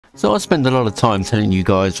So I spend a lot of time telling you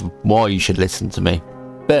guys why you should listen to me.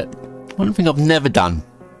 But one thing I've never done,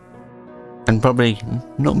 and probably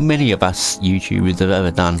not many of us YouTubers have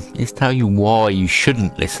ever done, is tell you why you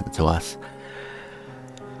shouldn't listen to us.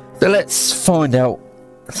 So let's find out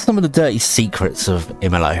some of the dirty secrets of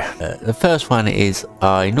Immolo. The first one is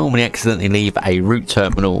I normally accidentally leave a root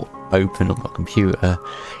terminal open on my computer.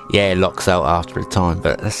 Yeah, it locks out after a time,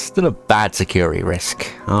 but that's still a bad security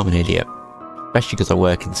risk. I'm an idiot, especially because I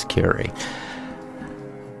work in security.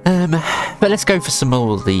 But let's go for some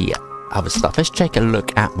more of the other stuff. Let's take a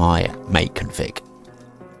look at my make config.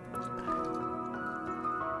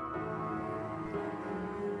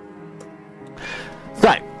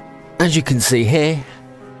 So, as you can see here,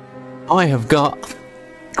 I have got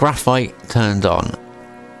graphite turned on.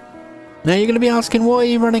 Now you're going to be asking, why are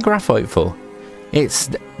you running graphite for? It's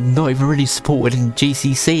not even really supported in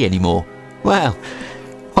GCC anymore. Well,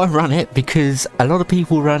 I run it because a lot of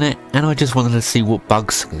people run it, and I just wanted to see what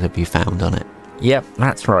bugs could be found on it. Yep,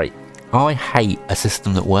 that's right. I hate a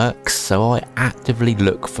system that works, so I actively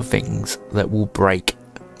look for things that will break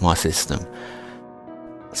my system.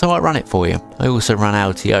 So I run it for you. I also run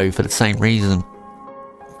LTO for the same reason.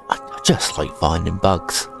 I just like finding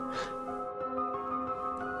bugs.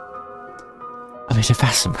 I mean, if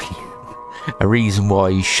that's a reason why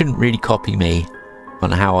you shouldn't really copy me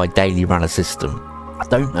on how I daily run a system, I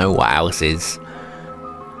don't know what else is.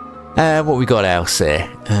 What we got else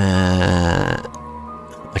here?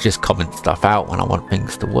 I just comment stuff out when I want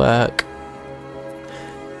things to work.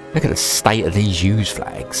 Look at the state of these use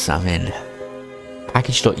flags. I mean,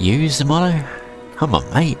 package.use, Immolo? Come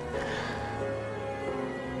on, mate.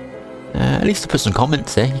 At least I put some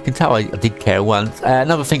comments here. You can tell I did care once.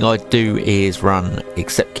 Another thing I do is run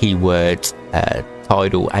except keywords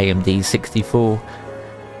Tidal AMD 64.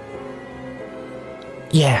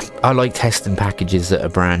 Yeah, I like testing packages that are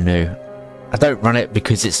brand new. I don't run it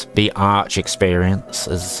because it's the arch experience,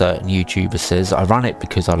 as a certain YouTuber says. I run it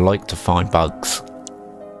because I like to find bugs.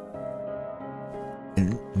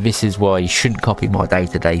 And this is why you shouldn't copy my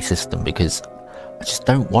day-to-day system, because I just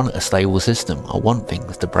don't want a stable system. I want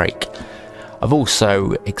things to break. I've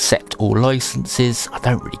also accept all licenses. I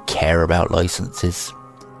don't really care about licenses.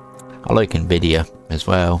 I like Nvidia as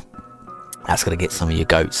well. That's going to get some of your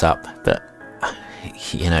goats up, but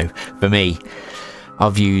you know, for me,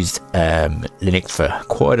 I've used Linux for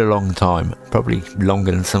quite a long time, probably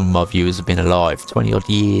longer than some of my viewers have been alive. 20 odd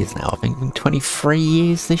years now, I think 23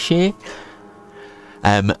 years this year.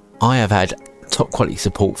 I have had top quality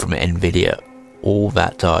support from Nvidia all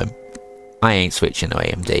that time. I ain't switching to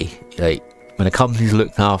AMD. Like, when a company's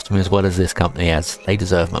looked after me as well as this company has, they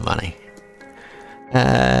deserve my money.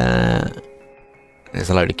 There's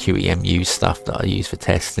a load of QEMU stuff that I use for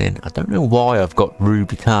testing. I don't know why I've got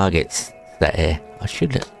Ruby targets set here. I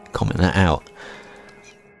should comment that out.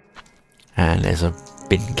 And there's a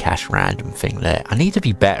bin cache random thing there. I need to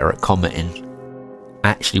be better at commenting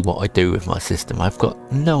actually what I do with my system. I've got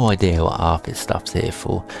no idea what half this stuff's here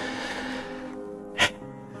for.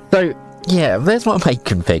 So yeah, there's my make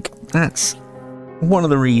config. That's one of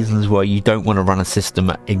the reasons why you don't want to run a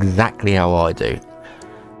system exactly how I do.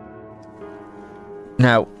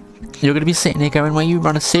 Now, you're going to be sitting here going, well, you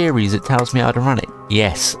run a series that tells me how to run it.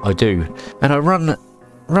 Yes, I do. And I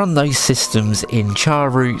run those systems in char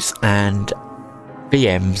roots and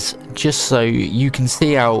VMs just so you can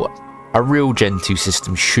see how a real Gentoo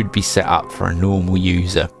system should be set up for a normal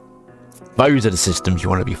user. Those are the systems you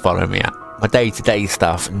want to be following me at. My day-to-day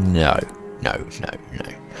stuff, no.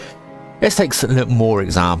 Let's take some more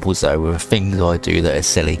examples though of things I do that are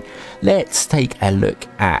silly. Let's take a look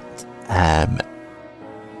at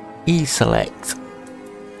eSelect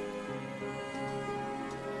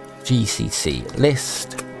GCC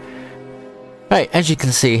list. Right, as you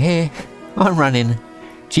can see here, I'm running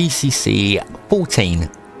GCC 14.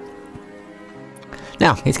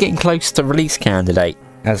 Now, it's getting close to release candidate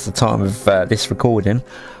as the time of this recording.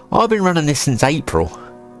 I've been running this since April.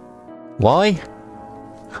 Why?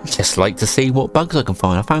 I just like to see what bugs I can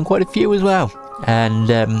find. I found quite a few as well. And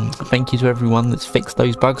thank you to everyone that's fixed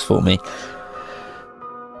those bugs for me.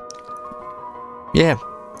 Yeah,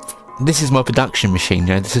 this is my production machine, you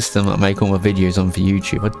know, the system that I make all my videos on for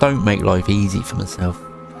YouTube. I don't make life easy for myself.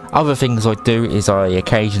 Other things I do is I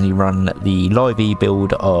occasionally run the live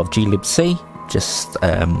e-build of glibc, just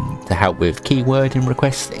to help with keywording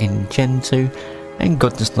requests in Gentoo, and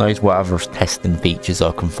goodness knows what other testing features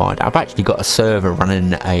I can find. I've actually got a server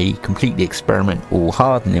running a completely experimental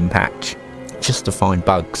hardening patch just to find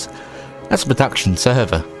bugs. That's a production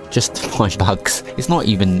server, just to find bugs. It's not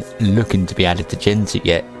even looking to be added to Gentoo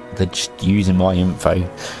yet. They're just using my info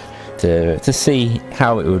to see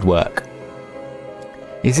how it would work.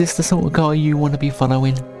 Is this the sort of guy you want to be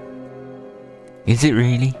following? Is it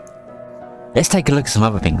really? Let's take a look at some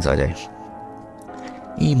other things I do.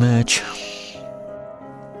 Emerge.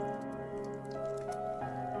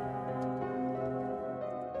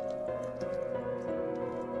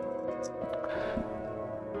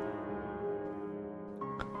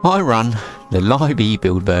 I run the live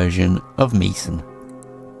eBuild version of Myuu.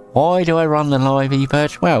 Why do I run the live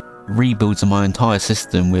eBuild? Well, rebuilds of my entire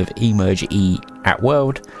system with emerge e at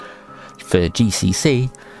world for GCC.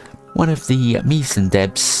 One of the Myuu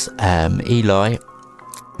devs, Eli,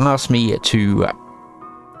 asked me to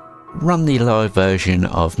run the live version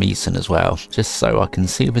of Myuu as well, just so I can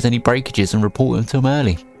see if there's any breakages and report them to him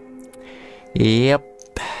early. Yep,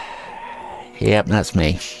 that's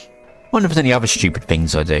me. I wonder if there's any other stupid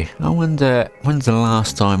things I do. I wonder when's the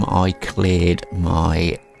last time I cleared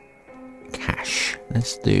my cache.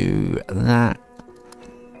 Let's do that.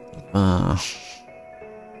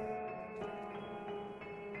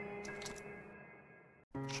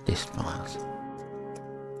 Disk files.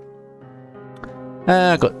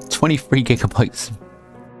 I got 23 gigabytes of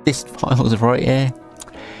disk files right here.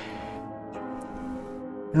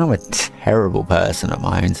 I'm a terrible person at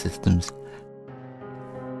my own systems.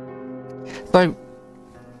 So,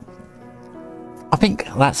 I think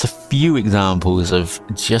that's a few examples of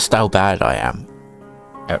just how bad I am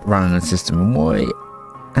at running a system and why.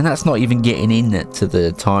 And that's not even getting into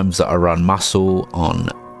the times that I run muscle on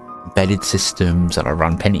embedded systems and I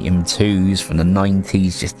run Pentium 2s from the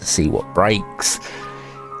 90s just to see what breaks.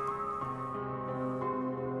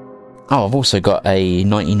 Oh, I've also got a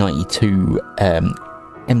 1992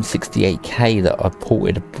 M68K that I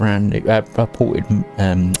ported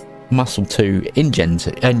Muscle 2 in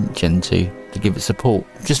Gentoo to give it support,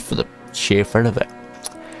 just for the sheer thrill of it.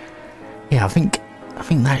 Yeah, I think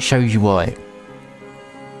that shows you why.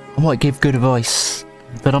 I might give good advice,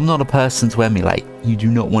 but I'm not a person to emulate. You do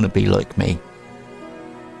not want to be like me.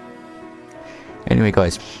 Anyway,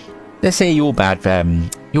 guys, let's hear your bad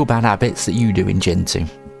habits that you do in Gentoo.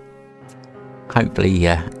 Hopefully,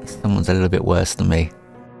 someone's a little bit worse than me.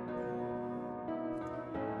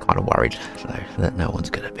 Kind of worried, though, that no one's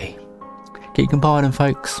gonna be. Keep compiling,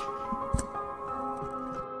 folks.